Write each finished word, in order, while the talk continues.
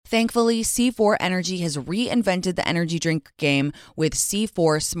Thankfully, C4 Energy has reinvented the energy drink game with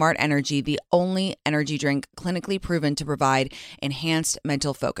C4 Smart Energy, the only energy drink clinically proven to provide enhanced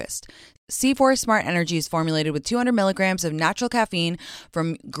mental focus. C4 Smart Energy is formulated with 200 milligrams of natural caffeine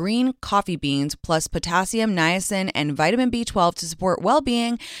from green coffee beans, plus potassium, niacin, and vitamin B12 to support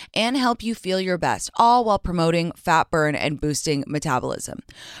well-being and help you feel your best, all while promoting fat burn and boosting metabolism.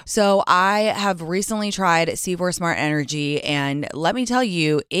 So I have recently tried C4 Smart Energy, and let me tell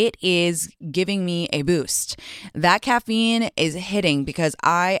you, it is giving me a boost. That caffeine is hitting because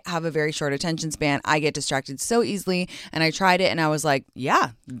I have a very short attention span. I get distracted so easily, and I tried it and I was like,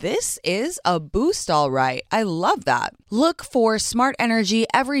 yeah, this is a boost, all right. I love that. Look for Smart Energy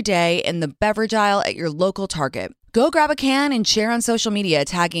every day in the beverage aisle at your local Target. Go grab a can and share on social media,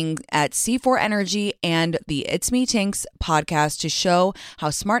 tagging at C4 Energy and the It's Me Tinks podcast to show how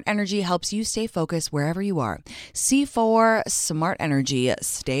Smart Energy helps you stay focused wherever you are. C4 Smart Energy,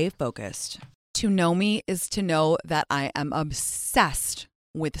 stay focused. To know me is to know that I am obsessed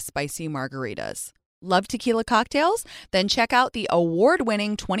with spicy margaritas. Love tequila cocktails? Then check out the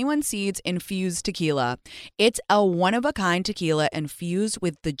award-winning 21 Seeds Infused Tequila. It's a one-of-a-kind tequila infused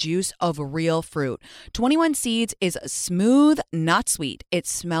with the juice of real fruit. 21 Seeds is smooth, not sweet. It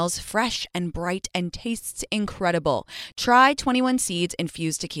smells fresh and bright and tastes incredible. Try 21 Seeds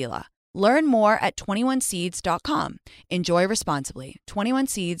Infused Tequila. Learn more at 21seeds.com. Enjoy responsibly. 21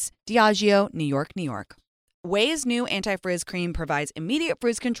 Seeds, Diageo, New York, New York. Ouai's new anti-frizz cream provides immediate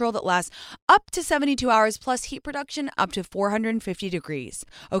frizz control that lasts up to 72 hours plus heat production up to 450 degrees.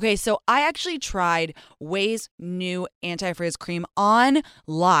 Okay, so I actually tried Ouai's new anti-frizz cream on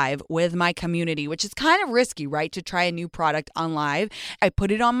live with my community, which is kind of risky, right? To try a new product on live. I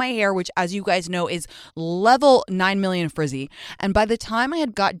put it on my hair, which as you guys know is level 9 million frizzy. And by the time I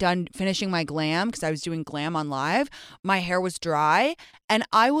had got done finishing my glam, because I was doing glam on live, my hair was dry and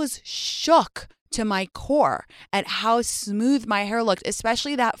I was shook to my core at how smooth my hair looked,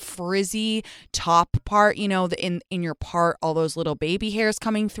 especially that frizzy top part, you know, in your part, all those little baby hairs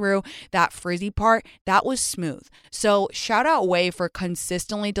coming through, that frizzy part, that was smooth. So shout out Ouai for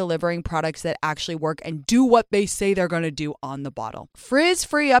consistently delivering products that actually work and do what they say they're going to do on the bottle. Frizz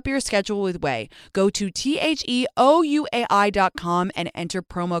free up your schedule with Ouai. Go to THEOUAI.com and enter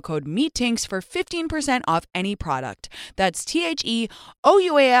promo code MEATINKS for 15% off any product. That's THEOUAI.com,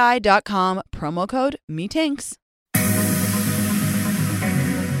 promo code MEATINKS.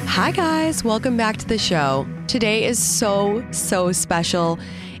 Hi guys, welcome back to the show. Today is so special.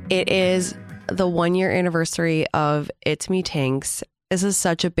 It is the 1-year anniversary of It's Me Tinks. This is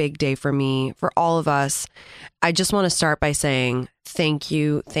such a big day for me, for all of us. I just want to start by saying thank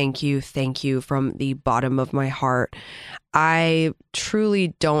you from the bottom of my heart. I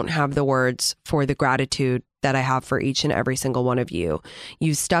truly don't have the words for the gratitude that I have for each and every single one of you.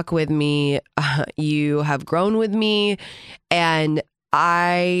 You stuck with me, you have grown with me, and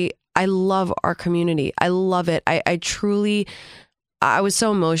I love our community. I love it. I was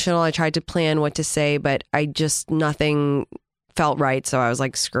so emotional. I tried to plan what to say, but nothing felt right. So I was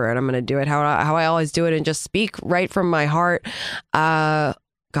like, screw it. I'm going to do it how I always do it and just speak right from my heart.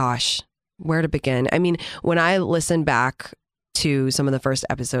 Gosh, where to begin? I mean, when I listen back to some of the first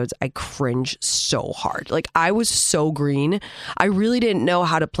episodes, I cringe so hard. Like, I was so green. I really didn't know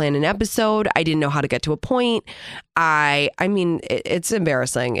how to plan an episode. I didn't know how to get to a point. I mean, it's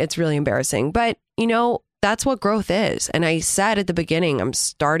embarrassing. It's really embarrassing. But, you know, that's what growth is. And I said at the beginning, I'm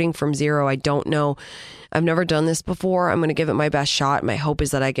starting from zero. I don't know. I've never done this before. I'm going to give it my best shot. My hope is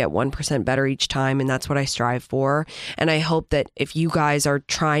that I get 1% better each time. And that's what I strive for. And I hope that if you guys are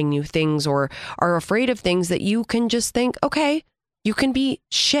trying new things or are afraid of things, that you can just think, okay, you can be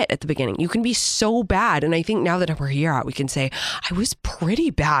shit at the beginning. You can be so bad. And I think now that we're here, we can say, I was pretty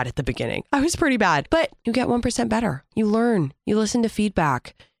bad at the beginning. I was pretty bad. But you get 1% better. You learn. You listen to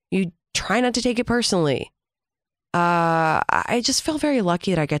feedback. You try not to take it personally. I just feel very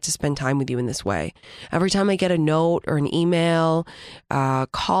lucky that I get to spend time with you in this way. Every time I get a note or an email,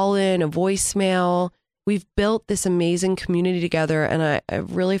 call in, a voicemail, we've built this amazing community together. And I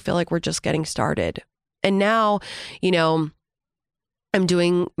really feel like we're just getting started. And now, you know, I'm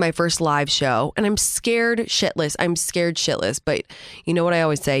doing my first live show and I'm scared shitless. But you know what I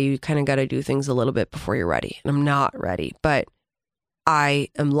always say? You kind of got to do things a little bit before you're ready. And I'm not ready, but I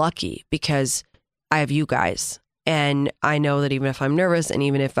am lucky because I have you guys. And I know that even if I'm nervous and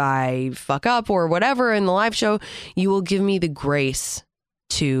even if I fuck up or whatever in the live show, you will give me the grace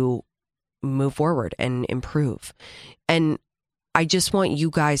to move forward and improve. And I just want you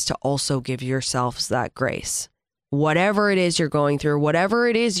guys to also give yourselves that grace. Whatever it is you're going through, whatever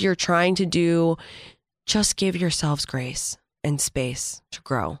it is you're trying to do, just give yourselves grace. and space to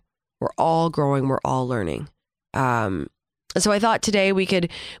grow. We're all growing. We're all learning. So I thought today we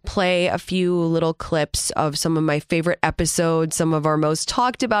could play a few little clips of some of my favorite episodes, some of our most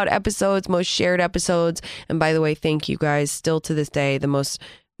talked about episodes, most shared episodes. And by the way, thank you guys. Still to this day, the most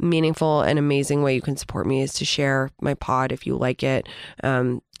meaningful and amazing way you can support me is to share my pod if you like it.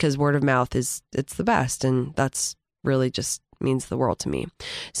 Because word of mouth it's the best. And that's really just means the world to me.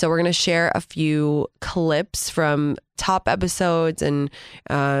 So we're going to share a few clips from top episodes and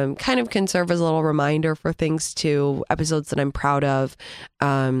kind of can serve as a little reminder for things too, episodes that I'm proud of.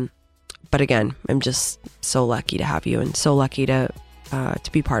 But again, I'm just so lucky to have you and so lucky to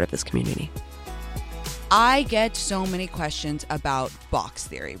be part of this community. I get so many questions about box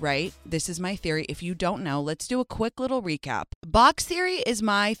theory, right? This is my theory. If you don't know, let's do a quick little recap. Box theory is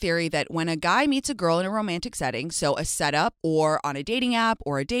my theory that when a guy meets a girl in a romantic setting, so a setup or on a dating app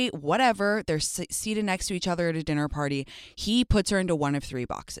or a date, whatever, they're seated next to each other at a dinner party, he puts her into one of three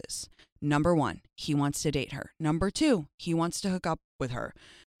boxes. Number 1, he wants to date her. Number 2, he wants to hook up with her.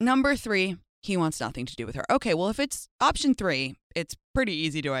 Number 3, he wants nothing to do with her. Okay, well, if it's option 3, it's pretty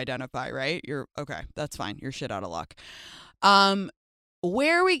easy to identify, right? You're okay. That's fine. You're shit out of luck.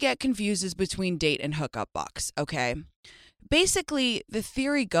 Where we get confused is between date and hookup box. Okay. Basically, the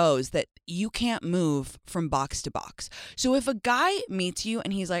theory goes that you can't move from box to box. So if a guy meets you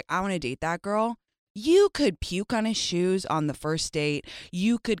and he's like, I want to date that girl, you could puke on his shoes on the first date.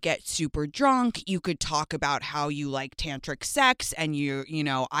 You could get super drunk. You could talk about how you like tantric sex and you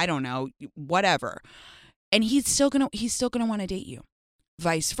know, I don't know, whatever. And he's still gonna want to date you.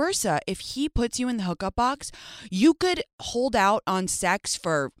 Vice versa, if he puts you in the hookup box, you could hold out on sex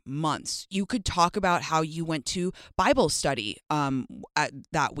for months. You could talk about how you went to Bible study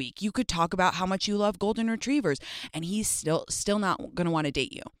that week. You could talk about how much you love golden retrievers, and he's still not going to want to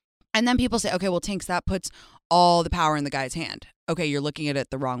date you. And then people say, okay, well, Tinks, that puts all the power in the guy's hand. Okay, you're looking at it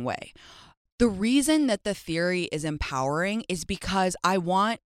the wrong way. The reason that the theory is empowering is because I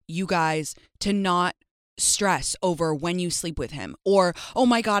want you guys to not stress over when you sleep with him or, oh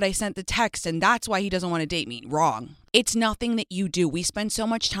my God, I sent the text and that's why he doesn't want to date me. Wrong. It's nothing that you do. We spend so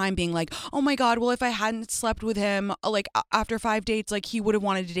much time being like, oh my God, well, if I hadn't slept with him, like after 5 dates, like he would have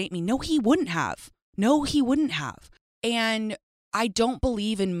wanted to date me. No, he wouldn't have. And I don't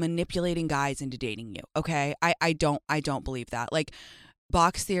believe in manipulating guys into dating you. Okay. I don't believe that. Like,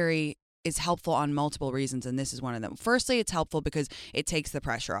 box theory is helpful on multiple reasons. And this is one of them. Firstly, it's helpful because it takes the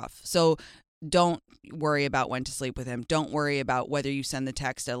pressure off. So don't worry about when to sleep with him. Don't worry about whether you send the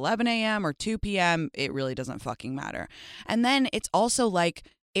text at 11 a.m. or 2 p.m. It really doesn't fucking matter. And then it's also like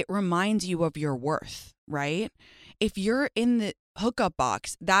it reminds you of your worth, right? If you're in the hookup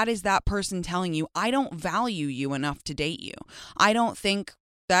box, that is that person telling you, I don't value you enough to date you. I don't think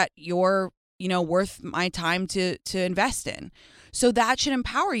that you're, worth my time to invest in. So that should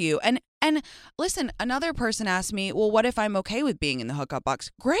empower you. And listen, another person asked me, well, what if I'm okay with being in the hookup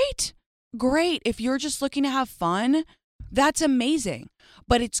box? Great. If you're just looking to have fun, that's amazing.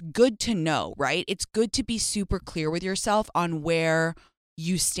 But it's good to know, right? It's good to be super clear with yourself on where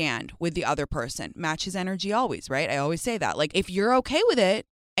you stand with the other person. Matches energy always, right? I always say that. Like, if you're okay with it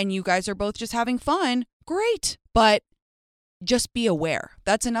and you guys are both just having fun, great. But just be aware.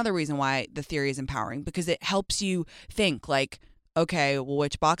 That's another reason why the theory is empowering, because it helps you think like, okay, well,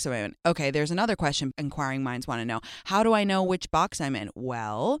 which box am I in? Okay, there's another question inquiring minds want to know. How do I know which box I'm in?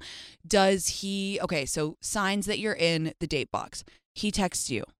 Well, so signs that you're in the date box. He texts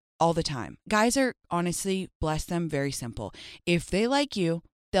you all the time. Guys are, honestly, bless them, very simple. If they like you,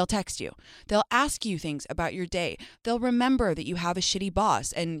 they'll text you. They'll ask you things about your day. They'll remember that you have a shitty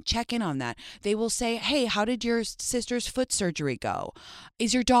boss and check in on that. They will say, hey, how did your sister's foot surgery go?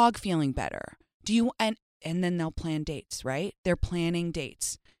 Is your dog feeling better? And then they'll plan dates, right? They're planning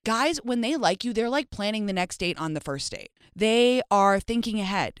dates. Guys, when they like you, they're like planning the next date on the first date. They are thinking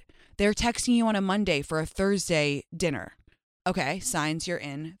ahead. They're texting you on a Monday for a Thursday dinner. Okay, signs you're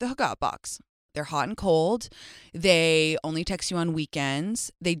in the hookup box. They're hot and cold. They only text you on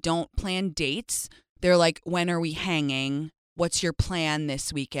weekends. They don't plan dates. They're like, when are we hanging? What's your plan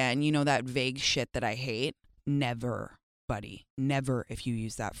this weekend? You know, that vague shit that I hate. Never, buddy. Never, if you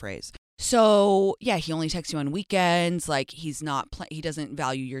use that phrase. So, yeah, he only texts you on weekends. Like, he doesn't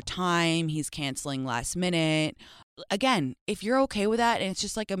value your time. He's canceling last minute. Again, if you're okay with that and it's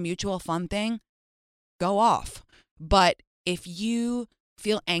just like a mutual fun thing, go off. But if you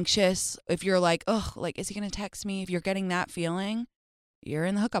feel anxious, if you're like, oh, like, is he going to text me? If you're getting that feeling, you're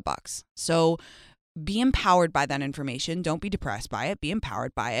in the hookup box. So be empowered by that information. Don't be depressed by it. Be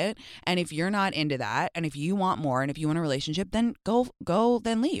empowered by it. And if you're not into that, and if you want more, and if you want a relationship, then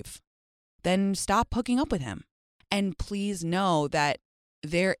then leave. Then stop hooking up with him. And please know that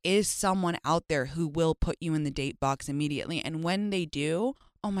there is someone out there who will put you in the date box immediately. And when they do,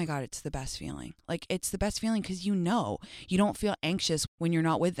 oh my God, it's the best feeling. Like, it's the best feeling because you don't feel anxious when you're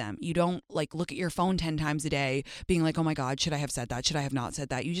not with them. You don't like look at your phone 10 times a day being like, oh my God, should I have said that? Should I have not said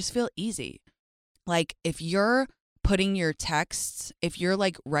that? You just feel easy. Like, if you're putting your texts, if you're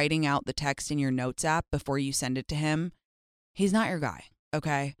like writing out the text in your notes app before you send it to him, he's not your guy,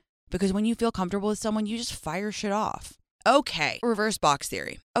 okay? Because when you feel comfortable with someone, you just fire shit off. Okay, reverse box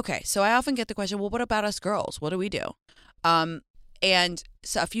theory. Okay, so I often get the question, well, what about us girls? What do we do? And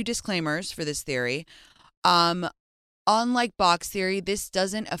so a few disclaimers for this theory. Unlike box theory, this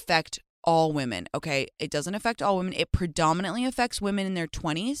doesn't affect all women, okay? It doesn't affect all women. It predominantly affects women in their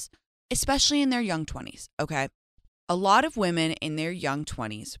 20s, especially in their young 20s, okay? A lot of women in their young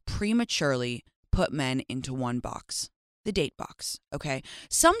 20s prematurely put men into one box, the date box, okay?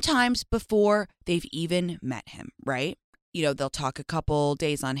 Sometimes before they've even met him, right? You know, they'll talk a couple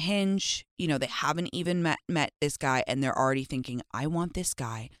days on Hinge. You know, they haven't even met this guy and they're already thinking, I want this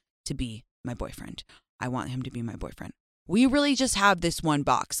guy to be my boyfriend. I want him to be my boyfriend. We really just have this one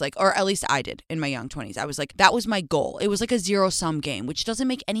box, like, or at least I did in my young 20s. I was like, that was my goal. It was like a zero-sum game, which doesn't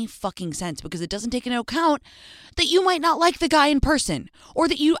make any fucking sense because it doesn't take into account that you might not like the guy in person or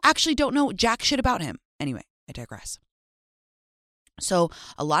that you actually don't know jack shit about him. Anyway, I digress. So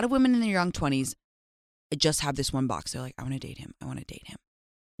a lot of women in their young 20s just have this one box. They're like, I want to date him. I want to date him.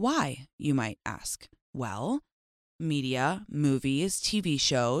 Why, you might ask? Well, media, movies, TV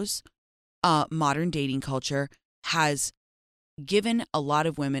shows, modern dating culture has given a lot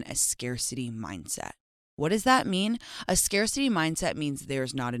of women a scarcity mindset. What does that mean? A scarcity mindset means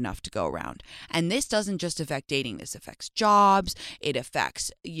there's not enough to go around. And this doesn't just affect dating. This affects jobs. It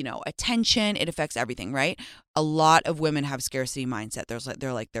affects, attention. It affects everything, right? A lot of women have scarcity mindset.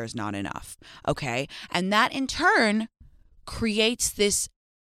 They're like, there's not enough. Okay. And that in turn creates this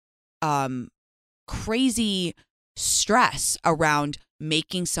crazy stress around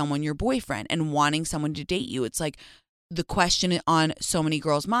making someone your boyfriend and wanting someone to date you. It's like, the question on so many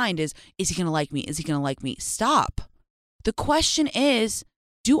girls' mind is he going to like me? Is he going to like me? Stop. The question is,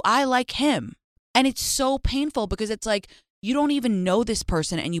 do I like him? And it's so painful because it's like, you don't even know this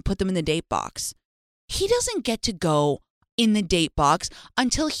person and you put them in the date box. He doesn't get to go in the date box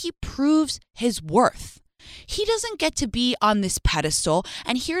until he proves his worth. He doesn't get to be on this pedestal.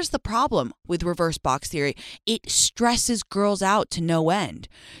 And here's the problem with reverse box theory. It stresses girls out to no end.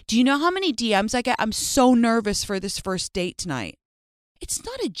 Do you know how many DMs I get? I'm so nervous for this first date tonight. It's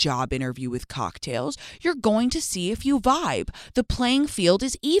not a job interview with cocktails. You're going to see if you vibe. The playing field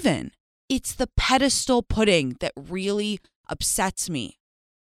is even. It's the pedestal putting that really upsets me.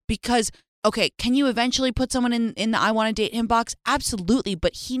 Because, okay, can you eventually put someone in the I want to date him box? Absolutely.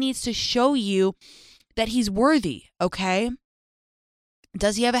 But he needs to show you that he's worthy, okay?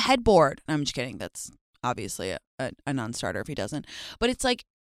 Does he have a headboard? I'm just kidding. That's obviously a non-starter if he doesn't. But it's like,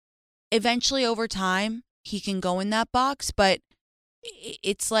 eventually over time, he can go in that box, but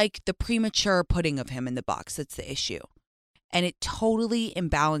it's like the premature putting of him in the box that's the issue. And it totally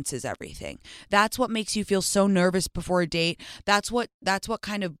imbalances everything. That's what makes you feel so nervous before a date. That's what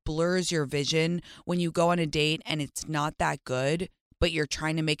kind of blurs your vision when you go on a date and it's not that good, but you're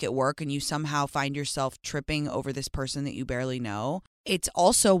trying to make it work and you somehow find yourself tripping over this person that you barely know. It's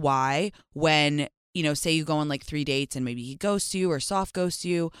also why when, say you go on like 3 dates and maybe he ghosts you or soft ghosts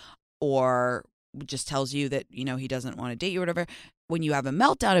you or just tells you that, he doesn't want to date you or whatever, when you have a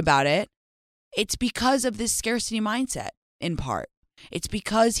meltdown about it, it's because of this scarcity mindset in part. It's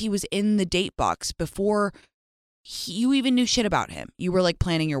because he was in the date box before you even knew shit about him. You were like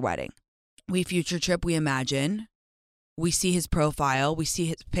planning your wedding. We future trip, we imagine. We see his profile, we see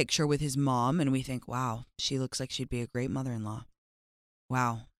his picture with his mom, and we think, wow, she looks like she'd be a great mother-in-law.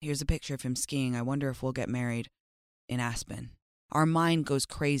 Wow, here's a picture of him skiing. I wonder if we'll get married in Aspen. Our mind goes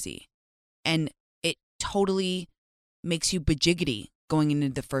crazy, and it totally makes you bajiggity going into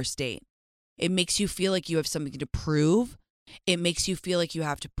the first date. It makes you feel like you have something to prove. It makes you feel like you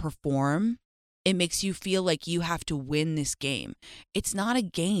have to perform. It makes you feel like you have to win this game. It's not a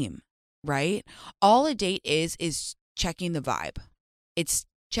game, right? All a date is checking the vibe. It's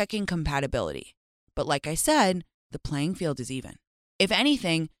checking compatibility. But like I said, the playing field is even. If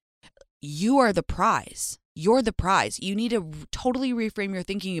anything, you are the prize. You're the prize. You need to totally reframe your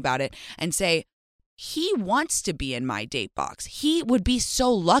thinking about it and say, he wants to be in my date box. He would be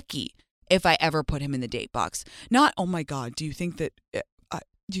so lucky if I ever put him in the date box. Not, oh my God, do you think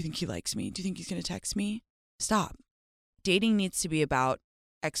he likes me? Do you think he's going to text me? Stop. Dating needs to be about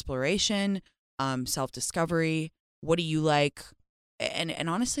exploration, self-discovery. What do you like? And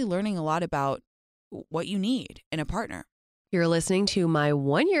honestly, learning a lot about what you need in a partner. You're listening to my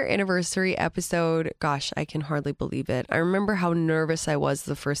 1-year anniversary episode. Gosh, I can hardly believe it. I remember how nervous I was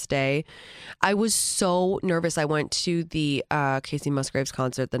the first day. I was so nervous. I went to the Casey Musgraves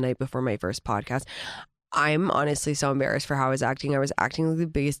concert the night before my first podcast. I'm honestly so embarrassed for how I was acting. I was acting like the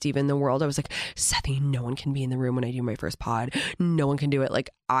biggest diva in the world. I was like, Sethy, no one can be in the room when I do my first pod. No one can do it. Like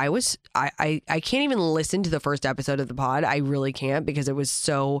I can't even listen to the first episode of the pod. I really can't, because it was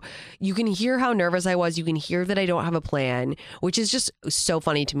so, you can hear how nervous I was. You can hear that I don't have a plan, which is just so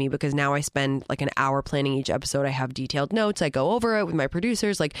funny to me, because now I spend like an hour planning each episode. I have detailed notes. I go over it with my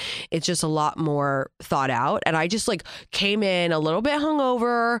producers. Like it's just a lot more thought out. And I just like came in a little bit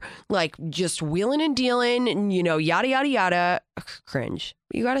hungover, like just wheeling and dealing. And, you know, yada, yada, yada. Cringe.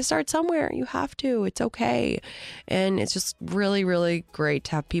 You got to start somewhere. You have to. It's okay. And it's just really, really great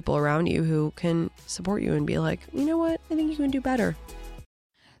to have people around you who can support you and be like, you know what? I think you can do better.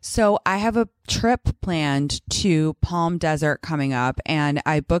 So I have a trip planned to Palm Desert coming up, and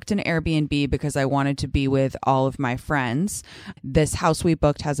I booked an Airbnb because I wanted to be with all of my friends. This house we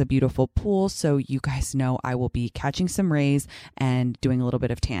booked has a beautiful pool, so you guys know I will be catching some rays and doing a little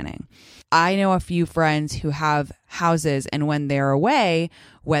bit of tanning. I know a few friends who have houses, and when they're away,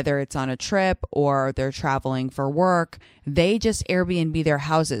 whether it's on a trip or they're traveling for work, they just Airbnb their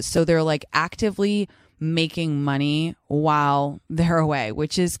houses. So they're like actively making money while they're away,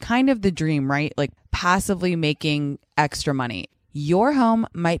 which is kind of the dream, right? Like passively making extra money. Your home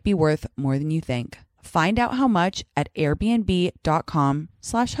might be worth more than you think. Find out how much at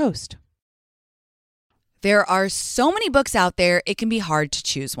airbnb.com/host. There are so many books out there, it can be hard to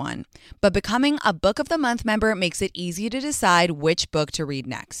choose one. But becoming a Book of the Month member makes it easy to decide which book to read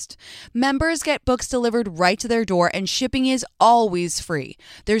next. Members get books delivered right to their door, and shipping is always free.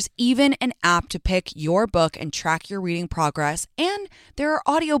 There's even an app to pick your book and track your reading progress, and there are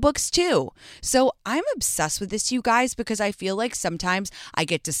audiobooks too. So I'm obsessed with this, you guys, because I feel like sometimes I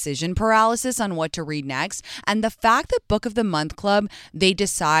get decision paralysis on what to read next. And the fact that Book of the Month Club, they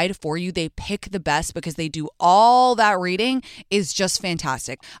decide for you, they pick the best because they do all that reading, is just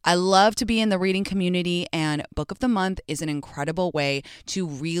fantastic. I love to be in the reading community, and Book of the Month is an incredible way to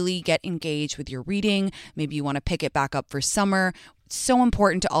really get engaged with your reading. Maybe you want to pick it back up for summer. It's so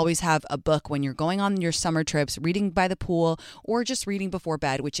important to always have a book when you're going on your summer trips, reading by the pool, or just reading before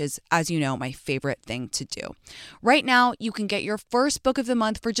bed, which is, as you know, my favorite thing to do. Right now, you can get your first book of the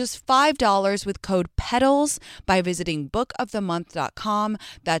month for just $5 with code PETALS by visiting bookofthemonth.com.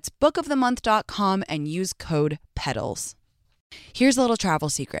 That's bookofthemonth.com and use code PETALS. Here's a little travel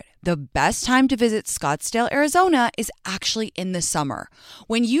secret. The best time to visit Scottsdale, Arizona is actually in the summer.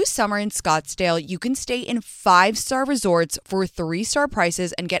 When you summer in Scottsdale, you can stay in 5-star resorts for 3-star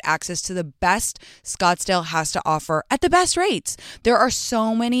prices and get access to the best Scottsdale has to offer at the best rates. There are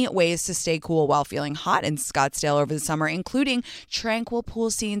so many ways to stay cool while feeling hot in Scottsdale over the summer, including tranquil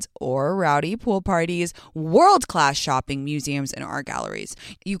pool scenes or rowdy pool parties, world-class shopping, museums, and art galleries.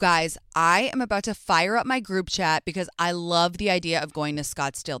 You guys, I am about to fire up my group chat because I love the idea of going to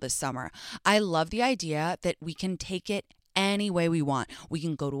Scottsdale this summer. I love the idea that we can take it any way we want. We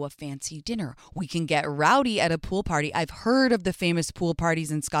can go to a fancy dinner. We can get rowdy at a pool party. I've heard of the famous pool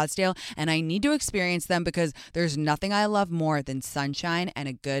parties in Scottsdale, and I need to experience them because there's nothing I love more than sunshine and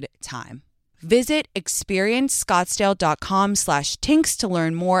a good time. Visit experiencescottsdale.com/tinks to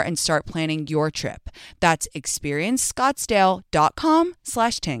learn more and start planning your trip. That's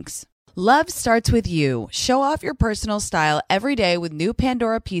experiencescottsdale.com/tinks. Love starts with you. Show off your personal style every day with new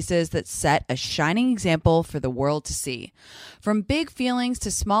Pandora pieces that set a shining example for the world to see. From big feelings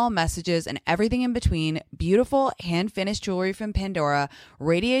to small messages and everything in between, beautiful hand-finished jewelry from Pandora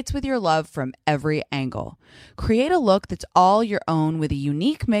radiates with your love from every angle. Create a look that's all your own with a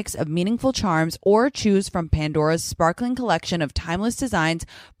unique mix of meaningful charms, or choose from Pandora's sparkling collection of timeless designs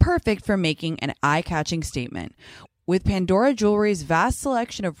perfect for making an eye-catching statement. With Pandora Jewelry's vast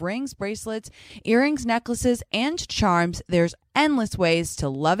selection of rings, bracelets, earrings, necklaces, and charms, there's endless ways to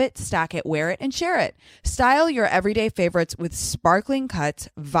love it, stack it, wear it, and share it. Style your everyday favorites with sparkling cuts,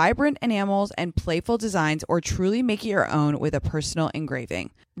 vibrant enamels, and playful designs, or truly make it your own with a personal engraving.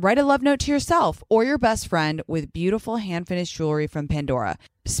 Write a love note to yourself or your best friend with beautiful hand-finished jewelry from Pandora.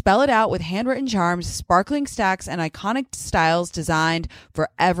 Spell it out with handwritten charms, sparkling stacks, and iconic styles designed for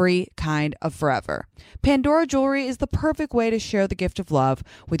every kind of forever. Pandora Jewelry is the perfect way to share the gift of love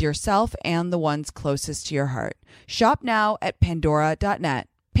with yourself and the ones closest to your heart. Shop now at pandora.net.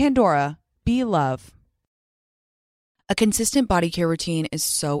 Pandora, be love. A consistent body care routine is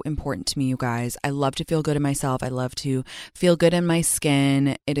so important to me, you guys. I love to feel good in myself. I love to feel good in my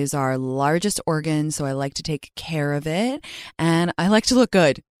skin. It is our largest organ, so I like to take care of it, and I like to look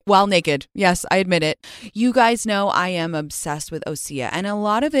good. While naked. Yes, I admit it. You guys know I am obsessed with Osea, and a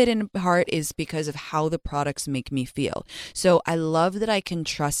lot of it in part is because of how the products make me feel. So I love that I can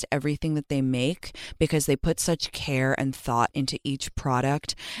trust everything that they make because they put such care and thought into each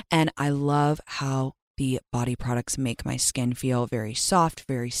product. And I love how the body products make my skin feel very soft,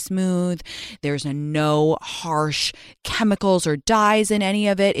 very smooth. There's no harsh chemicals or dyes in any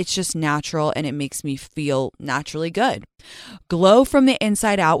of it. It's just natural and it makes me feel naturally good. Glow from the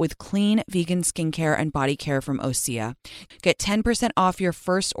inside out with clean vegan skincare and body care from Osea. Get 10% off your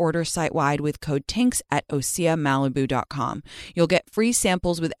first order site-wide with code TINKS at OseaMalibu.com. You'll get free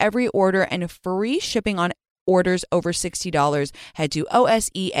samples with every order and free shipping on orders over $60. Head to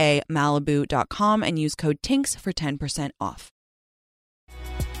OSEAMalibu.com and use code TINKS for 10% off.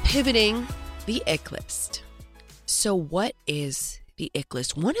 Pivoting, the ick list. So what is the ick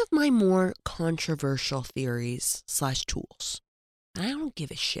list? One of my more controversial theories / tools. And I don't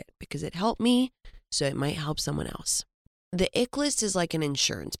give a shit because it helped me, so it might help someone else. The ick list is like an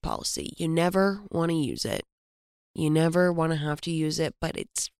insurance policy. You never want to use it. You never want to have to use it, but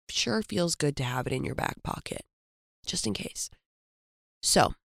it sure feels good to have it in your back pocket, just in case.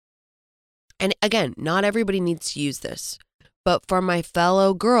 So, and again, not everybody needs to use this, but for my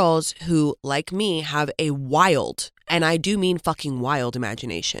fellow girls who, like me, have a wild, and I do mean fucking wild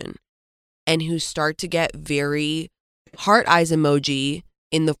imagination, and who start to get very heart eyes emoji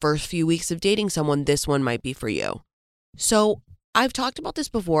in the first few weeks of dating someone, this one might be for you. So I've talked about this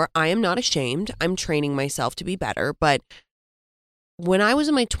before. I am not ashamed. I'm training myself to be better. But when I was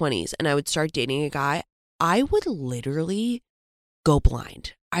in my 20s and I would start dating a guy, I would literally go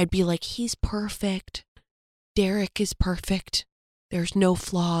blind. I'd be like, he's perfect. Derek is perfect. There's no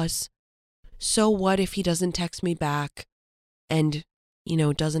flaws. So what if he doesn't text me back and,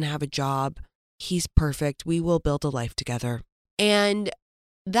 doesn't have a job? He's perfect. We will build a life together. And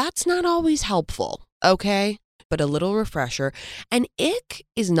that's not always helpful, okay? But a little refresher. An ick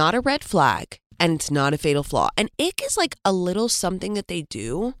is not a red flag and it's not a fatal flaw. An ick is like a little something that they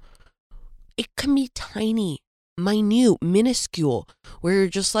do. It can be tiny, minute, minuscule, where you're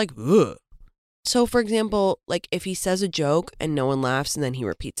just like, ugh. So for example, like if he says a joke and no one laughs and then he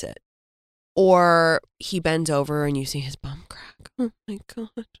repeats it. Or he bends over and you see his bum crack. Oh my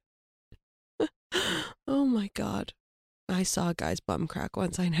God. Oh my God. I saw a guy's bum crack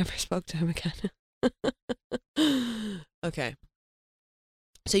once. I never spoke to him again. Okay.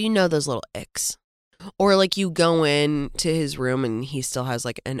 So those little icks. Or like you go in to his room and he still has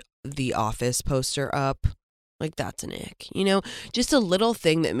like The Office poster up. Like that's an ick. Just a little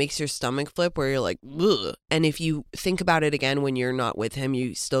thing that makes your stomach flip where you're like, ugh. And if you think about it again when you're not with him,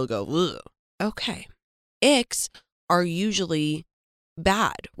 you still go, ugh. Okay. Icks are usually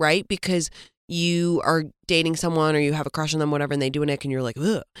bad, right? Because you are dating someone or you have a crush on them, whatever, and they do an ick and you're like,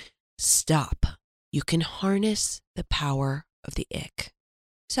 ugh. Stop. You can harness the power of the ick.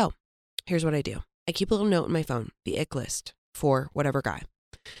 So here's what I do. I keep a little note in my phone, the ick list for whatever guy.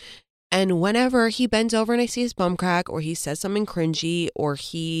 And whenever he bends over and I see his bum crack or he says something cringy or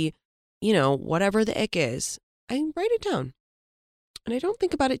he, whatever the ick is, I write it down. And I don't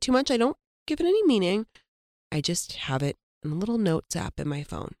think about it too much. I don't give it any meaning. I just have it in a little notes app in my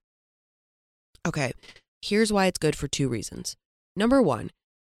phone. Okay, here's why it's good for 2 reasons. Number 1,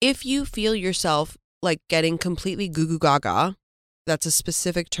 if you feel yourself like getting completely goo goo gaga, that's a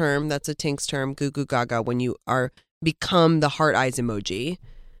specific term, that's a Tinks term, goo goo gaga, when you become the heart eyes emoji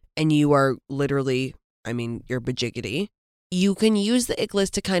and you are literally, you're bajiggity, you can use the ick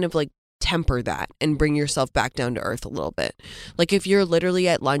list to kind of like temper that and bring yourself back down to earth a little bit. Like if you're literally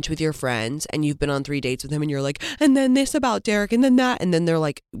at lunch with your friends and you've been on 3 dates with him and you're like, and then this about Derek and then that, and then they're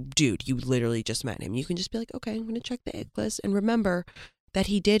like, dude, you literally just met him. You can just be like, okay, I'm going to check the ick list and remember that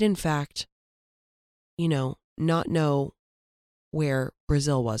he did in fact, not know where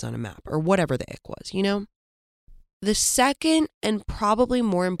Brazil was on a map or whatever the ick was, The second and probably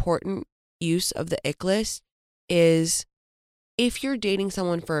more important use of the ick list is if you're dating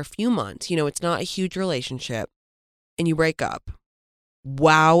someone for a few months, it's not a huge relationship and you break up.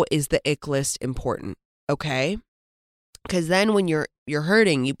 Wow, is the ick list important, okay? Because then when you're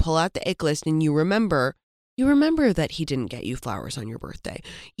hurting, you pull out the ick list and you remember that he didn't get you flowers on your birthday.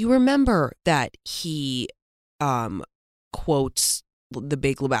 You remember that he quotes The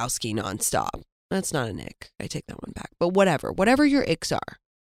Big Lebowski nonstop. That's not an ick. I take that one back. But whatever your icks are,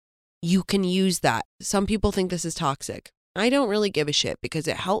 you can use that. Some people think this is toxic. I don't really give a shit because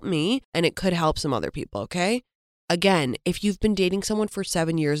it helped me and it could help some other people, okay? Again, if you've been dating someone for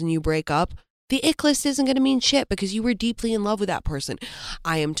 7 years and you break up, the ick list isn't going to mean shit because you were deeply in love with that person.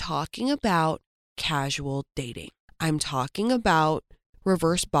 I am talking about casual dating. I'm talking about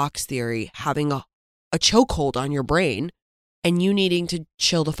reverse box theory having a chokehold on your brain and you needing to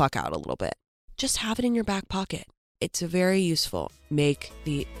chill the fuck out a little bit. Just have it in your back pocket. It's very useful. Make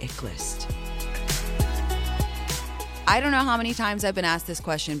the ick list. I don't know how many times I've been asked this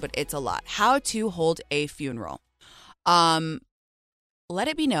question, but it's a lot. How to hold a funeral. Let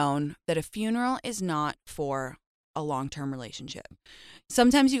it be known that a funeral is not for a long-term relationship.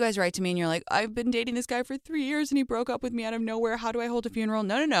 Sometimes you guys write to me and you're like, I've been dating this guy for 3 years and he broke up with me out of nowhere. How do I hold a funeral?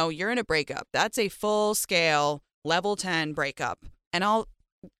 No. You're in a breakup. That's a full-scale level 10 breakup. And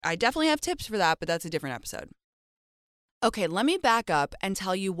I definitely have tips for that, but that's a different episode. Okay, let me back up and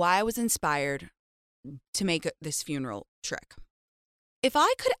tell you why I was inspired to make this funeral trick. If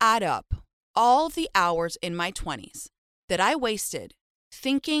I could add up all of the hours in my 20s that I wasted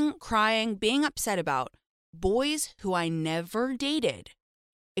thinking, crying, being upset about boys who I never dated,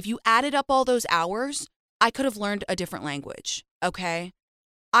 if you added up all those hours, I could have learned a different language, okay?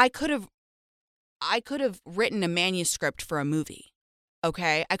 I could have written a manuscript for a movie,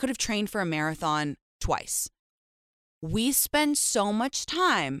 okay? I could have trained for a marathon twice. We spend so much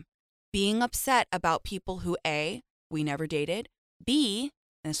time being upset about people who A, we never dated, B,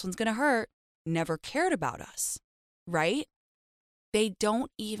 and this one's gonna hurt, never cared about us, right? They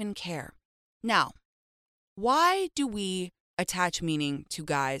don't even care. Now, why do we attach meaning to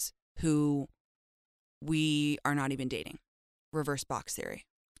guys who we are not even dating? Reverse box theory.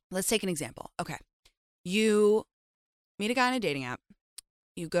 Let's take an example. Okay. You meet a guy on a dating app.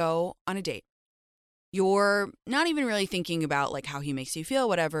 You go on a date. You're not even really thinking about like how he makes you feel,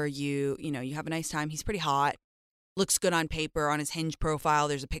 whatever. You have a nice time. He's pretty hot. Looks good on paper. On his Hinge profile,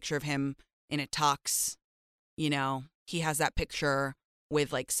 there's a picture of him in a tux. He has that picture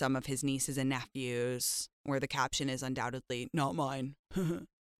with like some of his nieces and nephews where the caption is undoubtedly not mine.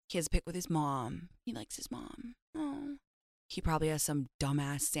 He has a pic with his mom. He likes his mom. Oh. He probably has some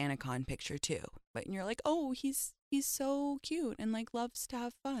dumbass SantaCon picture too. But you're like, oh, he's so cute and like loves to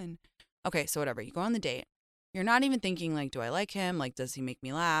have fun. Okay, so whatever. You go on the date. You're not even thinking like, do I like him? Like, does he make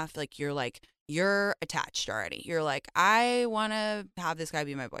me laugh? Like, you're attached already. You're like, I want to have this guy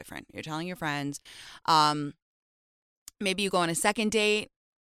be my boyfriend. You're telling your friends. Maybe you go on a second date.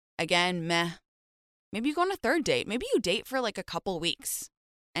 Again, meh. Maybe you go on a third date. Maybe you date for like a couple weeks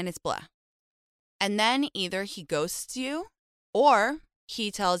and it's blah. And then either he ghosts you or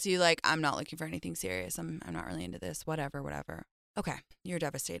he tells you like, I'm not looking for anything serious. I'm not really into this, whatever. Okay, you're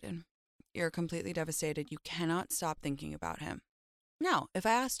devastated. You're completely devastated. You cannot stop thinking about him. Now, if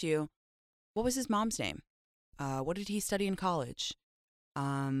I asked you, what was his mom's name? What did he study in college?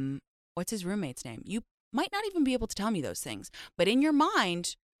 What's his roommate's name? You might not even be able to tell me those things. But in your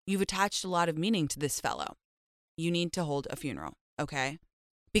mind, you've attached a lot of meaning to this fellow. You need to hold a funeral, okay?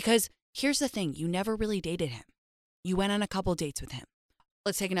 Because here's the thing. You never really dated him. You went on a couple dates with him.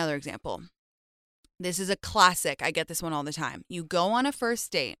 Let's take another example. This is a classic. I get this one all the time. You go on a first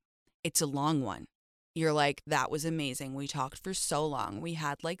date. It's a long one. You're like, that was amazing. We talked for so long. We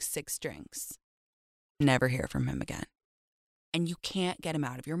had like 6 drinks. Never hear from him again. And you can't get him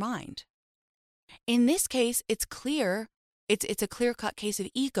out of your mind. In this case, it's clear. It's a clear-cut case of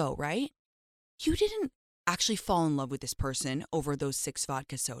ego, right? You didn't actually fall in love with this person over those 6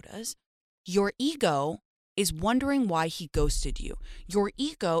 vodka sodas. Your ego is wondering why he ghosted you. Your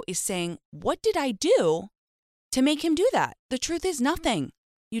ego is saying, what did I do to make him do that? The truth is nothing.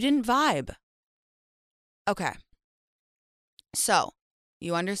 You didn't vibe. Okay. So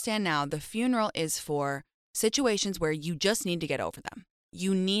you understand now the funeral is for situations where you just need to get over them.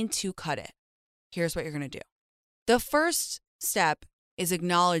 You need to cut it. Here's what you're going to do. The first step is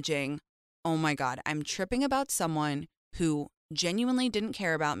acknowledging, oh my God, I'm tripping about someone who genuinely didn't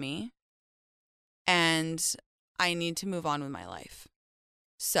care about me and I need to move on with my life.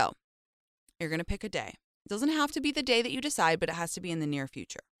 So you're going to pick a day. It doesn't have to be the day that you decide, but it has to be in the near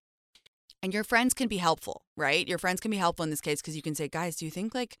future. And your friends can be helpful, right? Your friends can be helpful in this case because you can say, guys, do you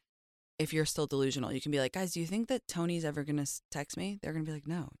think like, if you're still delusional, you can be like, guys, do you think that Tony's ever going to text me? They're going to be like,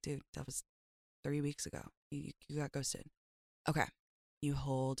 no, dude, that was 3 weeks ago. You got ghosted. Okay. You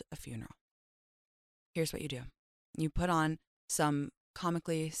hold a funeral. Here's what you do. You put on some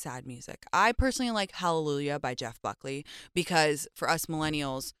comically sad music. I personally like Hallelujah by Jeff Buckley because for us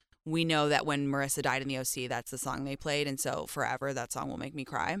millennials, we know that when Marissa died in the OC, that's the song they played. And so forever, that song will make me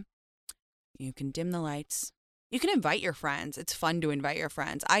cry. You can dim the lights. You can invite your friends. It's fun to invite your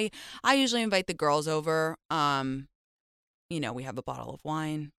friends. I usually invite the girls over. We have a bottle of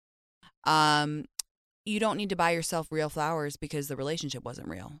wine. You don't need to buy yourself real flowers because the relationship wasn't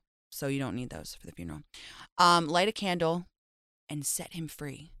real. So you don't need those for the funeral. Light a candle and set him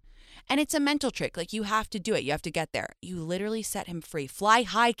free. And it's a mental trick. Like, you have to do it. You have to get there. You literally set him free. Fly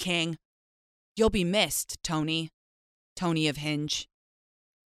high, king. You'll be missed, Tony. Tony of Hinge.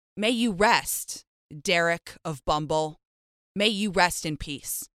 May you rest, Derek of Bumble. May you rest in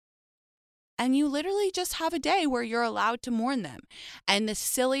peace. And you literally just have a day where you're allowed to mourn them. And the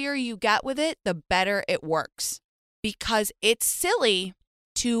sillier you get with it, the better it works. Because it's silly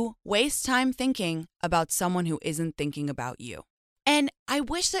to waste time thinking about someone who isn't thinking about you. And I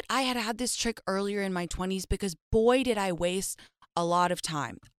wish that I had had this trick earlier in my 20s, because boy, did I waste a lot of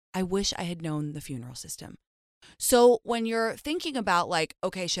time. I wish I had known the funeral system. So when you're thinking about, like,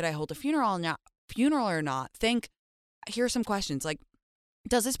 okay, should I hold a funeral or not? Think, here are some questions. Like,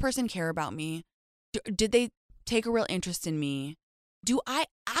 does this person care about me? Did they take a real interest in me? Do I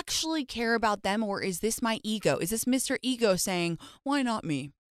actually care about them, or is this my ego? Is this Mr. Ego saying, why not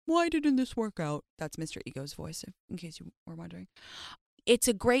me? Why didn't this work out? That's Mr. Ego's voice, in case you were wondering. It's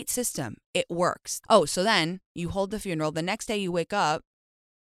a great system. It works. Oh, so then you hold the funeral. The next day you wake up,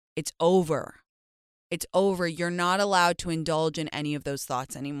 it's over. It's over. You're not allowed to indulge in any of those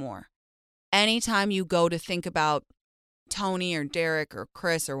thoughts anymore. Anytime you go to think about Tony or Derek or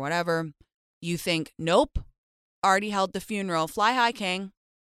Chris or whatever, you think, nope, already held the funeral. Fly high, king.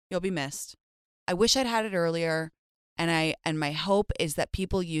 You'll be missed. I wish I'd had it earlier. And my hope is that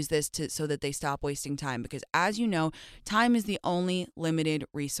people use this so that they stop wasting time. Because as you know, time is the only limited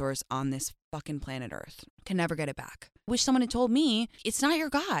resource on this fucking planet Earth. Can never get it back. Wish someone had told me, it's not your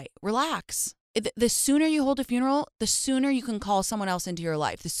guy. Relax. The sooner you hold a funeral, the sooner you can call someone else into your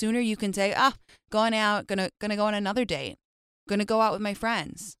life. The sooner you can say, going out, gonna go on another date. Gonna go out with my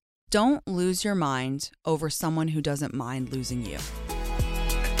friends. Don't lose your mind over someone who doesn't mind losing you.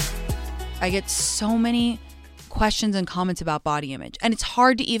 I get so many questions and comments about body image, and it's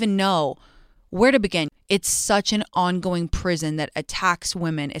hard to even know where to begin. It's such an ongoing prison that attacks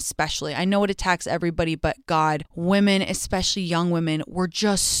women, especially. I know it attacks everybody, but God, women, especially young women, we're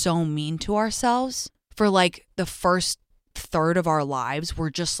just so mean to ourselves. For like the first third of our lives, we're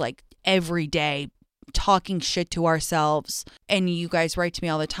just like every day talking shit to ourselves. And you guys write to me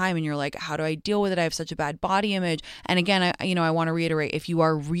all the time and you're like, how do I deal with it? I have such a bad body image. And again, I want to reiterate, if you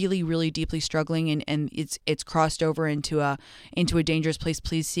are really, really deeply struggling and it's crossed over into a dangerous place,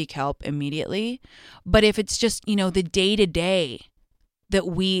 please seek help immediately. But if it's just, the day-to-day that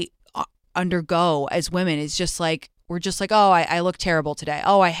we undergo as women, it's just like, we're just like, oh, I look terrible today.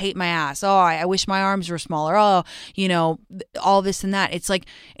 Oh, I hate my ass. Oh, I wish my arms were smaller. Oh, all this and that. It's like,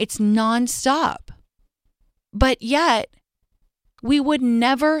 it's nonstop. But yet, we would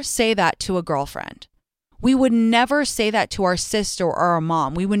never say that to a girlfriend. We would never say that to our sister or our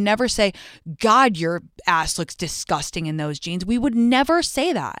mom. We would never say, God, your ass looks disgusting in those jeans. We would never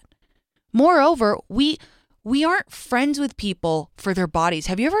say that. Moreover, we aren't friends with people for their bodies.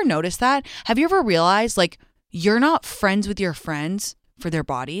 Have you ever noticed that? Have you ever realized, like, you're not friends with your friends for their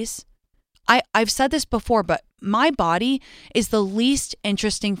bodies? I've said this before, but my body is the least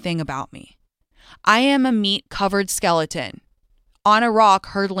interesting thing about me. I am a meat-covered skeleton on a rock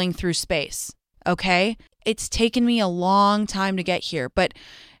hurtling through space, okay? It's taken me a long time to get here, but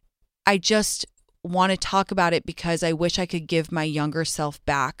I just want to talk about it because I wish I could give my younger self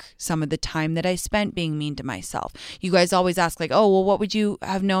back some of the time that I spent being mean to myself. You guys always ask, like, oh, well, what would you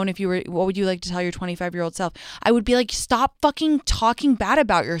have known what would you like to tell your 25-year-old self? I would be like, stop fucking talking bad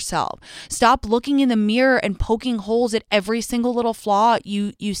about yourself. Stop looking in the mirror and poking holes at every single little flaw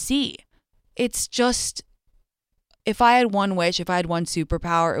you see. It's just, if I had one wish, if I had one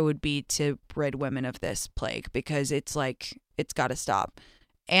superpower, it would be to rid women of this plague, because it's like, it's got to stop.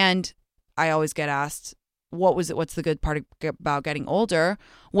 And I always get asked, what's the good part about getting older?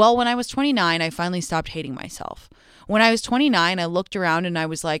 Well, when I was 29, I finally stopped hating myself. When I was 29, I looked around and I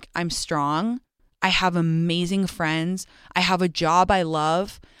was like, I'm strong. I have amazing friends. I have a job I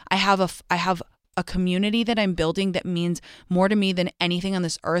love. I have a community that I'm building that means more to me than anything on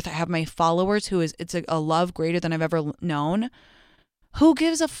this earth. I have my followers it's a love greater than I've ever known. Who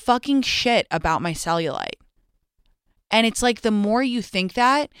gives a fucking shit about my cellulite? And it's like, the more you think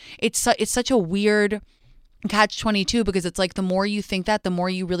that, it's such a weird catch-22, because it's like, the more you think that, the more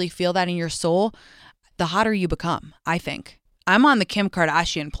you really feel that in your soul, the hotter you become, I think. I'm on the Kim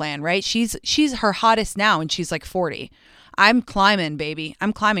Kardashian plan, right? She's her hottest now and she's like 40. I'm climbing, baby.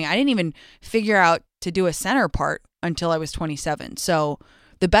 I'm climbing. I didn't even figure out to do a center part until I was 27. So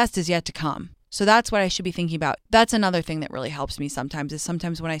the best is yet to come. So that's what I should be thinking about. That's another thing that really helps me sometimes, is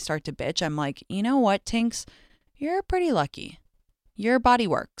sometimes when I start to bitch, I'm like, you know what, Tinks? You're pretty lucky. Your body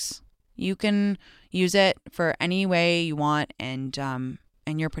works. You can use it for any way you want, and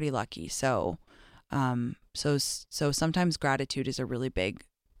you're pretty lucky. So sometimes gratitude is a really big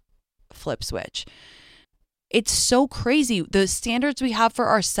flip switch. It's so crazy. The standards we have for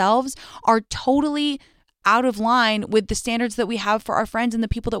ourselves are totally out of line with the standards that we have for our friends and the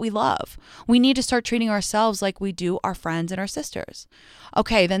people that we love. We need to start treating ourselves like we do our friends and our sisters.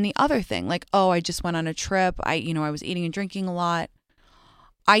 Okay, then the other thing, like, oh, I just went on a trip. I was eating and drinking a lot.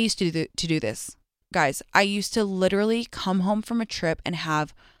 I used to do this. Guys, I used to literally come home from a trip and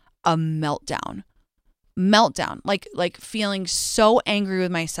have a meltdown, like feeling so angry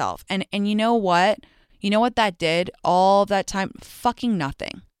with myself. And you know what? You know what that did all that time? Fucking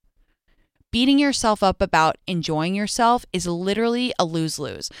nothing. Beating yourself up about enjoying yourself is literally a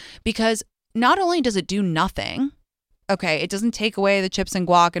lose-lose, because not only does it do nothing, okay, it doesn't take away the chips and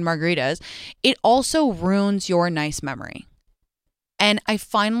guac and margaritas, it also ruins your nice memory. And I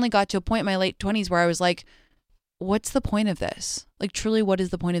finally got to a point in my late 20s where I was like, what's the point of this? Like, truly, what is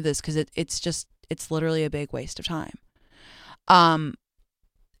the point of this? Because it's literally a big waste of time.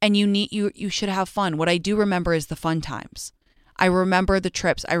 And you should have fun. What I do remember is the fun times. I remember the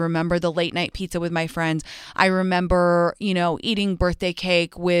trips. I remember the late night pizza with my friends. I remember, eating birthday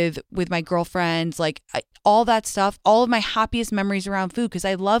cake with my girlfriends, like all that stuff, all of my happiest memories around food, because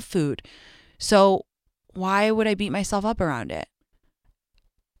I love food. So why would I beat myself up around it?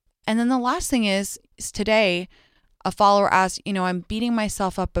 And then the last thing is today, a follower asked, I'm beating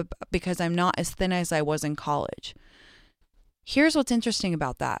myself up because I'm not as thin as I was in college. Here's what's interesting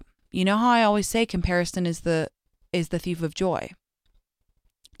about that. You know how I always say comparison is the thief of joy.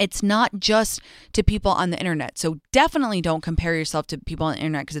 It's not just to people on the internet. So definitely don't compare yourself to people on the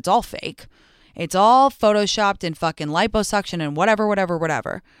internet, because it's all fake. It's all photoshopped and fucking liposuction and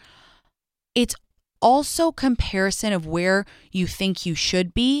whatever. It's also comparison of where you think you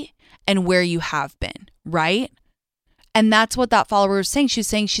should be and where you have been, right? And that's what that follower was saying. She's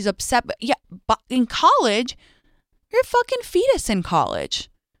saying she's upset. But yeah, but in college, you're a fucking fetus in college.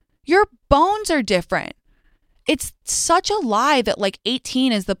 Your bones are different. It's such a lie that like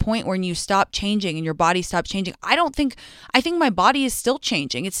 18 is the point when you stop changing and your body stops changing. I think my body is still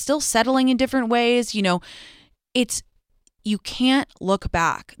changing. It's still settling in different ways. You can't look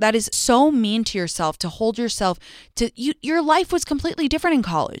back. That is so mean to yourself, to hold yourself to you. Your life was completely different in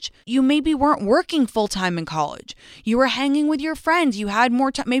college. You maybe weren't working full time in college. You were hanging with your friends. You had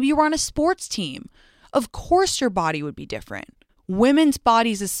more time. Maybe you were on a sports team. Of course your body would be different. Women's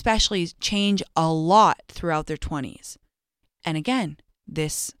bodies especially change a lot throughout their 20s. And again,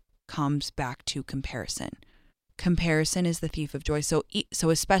 this comes back to comparison. Comparison is the thief of joy. So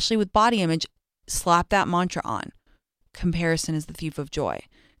especially with body image, slap that mantra on. Comparison is the thief of joy,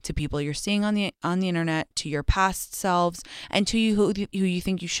 to people you're seeing on the internet, to your past selves, and to you who you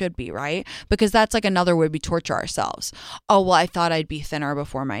think you should be, right? Because that's like another way we torture ourselves. Oh, well, I thought I'd be thinner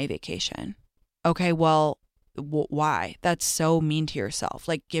before my vacation. Okay, well, why? That's so mean to yourself.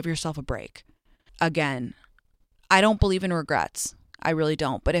 Like, give yourself a break. Again, I don't believe in regrets. I really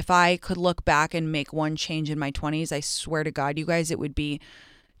don't. But if I could look back and make one change in my 20s, I swear to God, you guys, it would be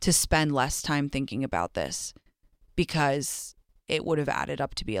to spend less time thinking about this, because it would have added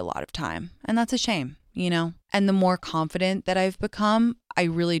up to be a lot of time. And that's a shame, And the more confident that I've become, I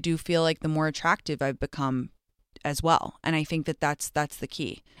really do feel like the more attractive I've become as well. And I think that that's the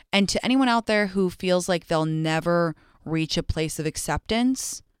key. And to anyone out there who feels like they'll never reach a place of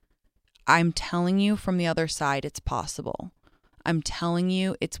acceptance, I'm telling you from the other side, it's possible. I'm telling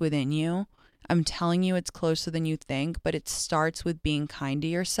you it's within you. I'm telling you it's closer than you think, but it starts with being kind to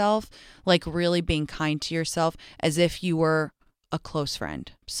yourself, like really being kind to yourself as if you were a close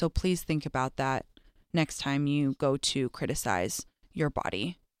friend. So please think about that next time you go to criticize your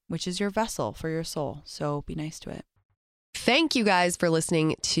body, which is your vessel for your soul. So be nice to it. Thank you guys for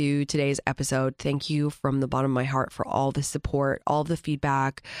listening to today's episode. Thank you from the bottom of my heart for all the support, all the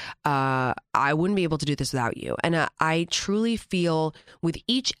feedback. I wouldn't be able to do this without you. And I truly feel with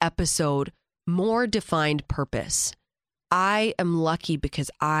each episode, more defined purpose. I am lucky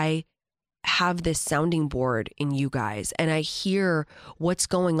because I have this sounding board in you guys, and I hear what's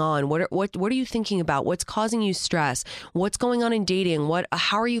going on. What are you thinking about? What's causing you stress? What's going on in dating?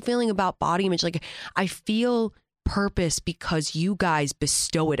 How are you feeling about body image? Like, I feel purpose because you guys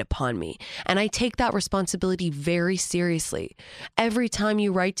bestow it upon me. And I take that responsibility very seriously. Every time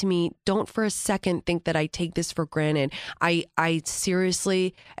you write to me, don't for a second think that I take this for granted. I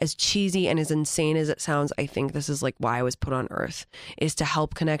seriously, as cheesy and as insane as it sounds, I think this is like why I was put on earth, is to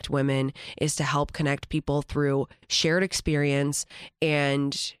help connect women, is to help connect people through shared experience.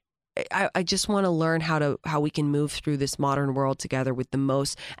 And I just want to learn how we can move through this modern world together with the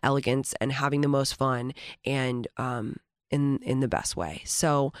most elegance and having the most fun and in the best way.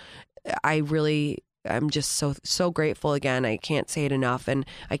 So I really I'm just so grateful again. I can't say it enough, and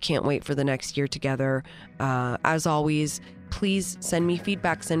I can't wait for the next year together. As always, please send me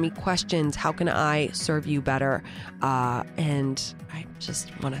feedback, send me questions. How can I serve you better? And I just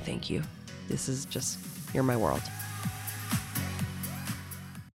want to thank you. You're my world.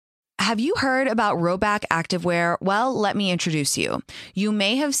 Have you heard about Rhoback Activewear? Well, let me introduce you. You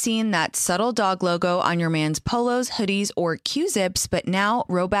may have seen that subtle dog logo on your man's polos, hoodies, or Q-zips, but now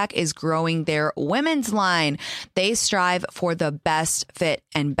Rhoback is growing their women's line. They strive for the best fit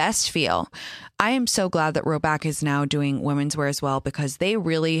and best feel. I am so glad that Rhoback is now doing women's wear as well, because they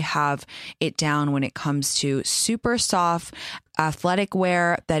really have it down when it comes to super soft athletic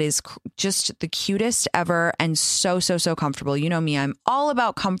wear that is just the cutest ever and so comfortable. You know me, I'm all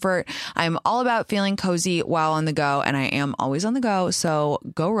about comfort. I'm all about feeling cozy while on the go, and I am always on the go. So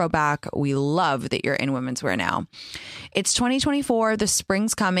go Rhoback. We love that you're in women's wear now. It's 2024, the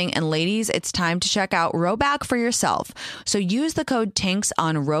spring's coming, and ladies, it's time to check out Rhoback for yourself. So use the code TINKS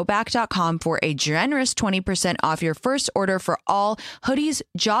on rhoback.com for a generous 20% off your first order for all hoodies,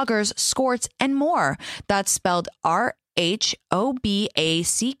 joggers, skirts, and more. That's spelled RHOBACK.com.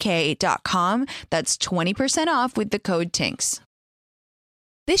 That's 20% off with the code TINKS.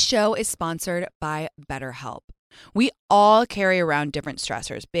 This show is sponsored by BetterHelp. We all carry around different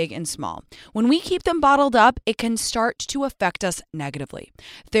stressors, big and small. When we keep them bottled up, it can start to affect us negatively.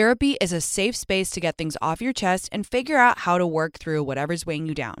 Therapy is a safe space to get things off your chest and figure out how to work through whatever's weighing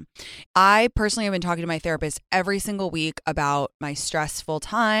you down. I personally have been talking to my therapist every single week about my stressful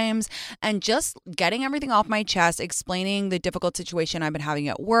times and just getting everything off my chest, explaining the difficult situation I've been having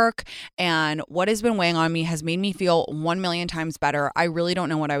at work and what has been weighing on me has made me feel 1,000,000 times better. I really don't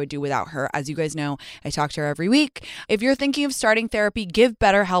know what I would do without her. As you guys know, I talk to her every week. If you're thinking of starting therapy, give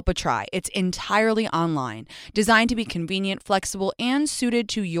BetterHelp a try. It's entirely online, designed to be convenient, flexible, and suited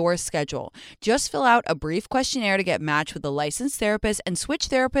to your schedule. Just fill out a brief questionnaire to get matched with a licensed therapist and switch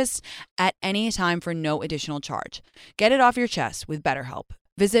therapists at any time for no additional charge. Get it off your chest with BetterHelp.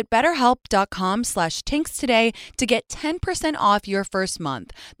 Visit BetterHelp.com/Tinks today to get 10% off your first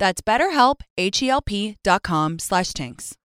month. That's BetterHelp, HELP.com/Tinks.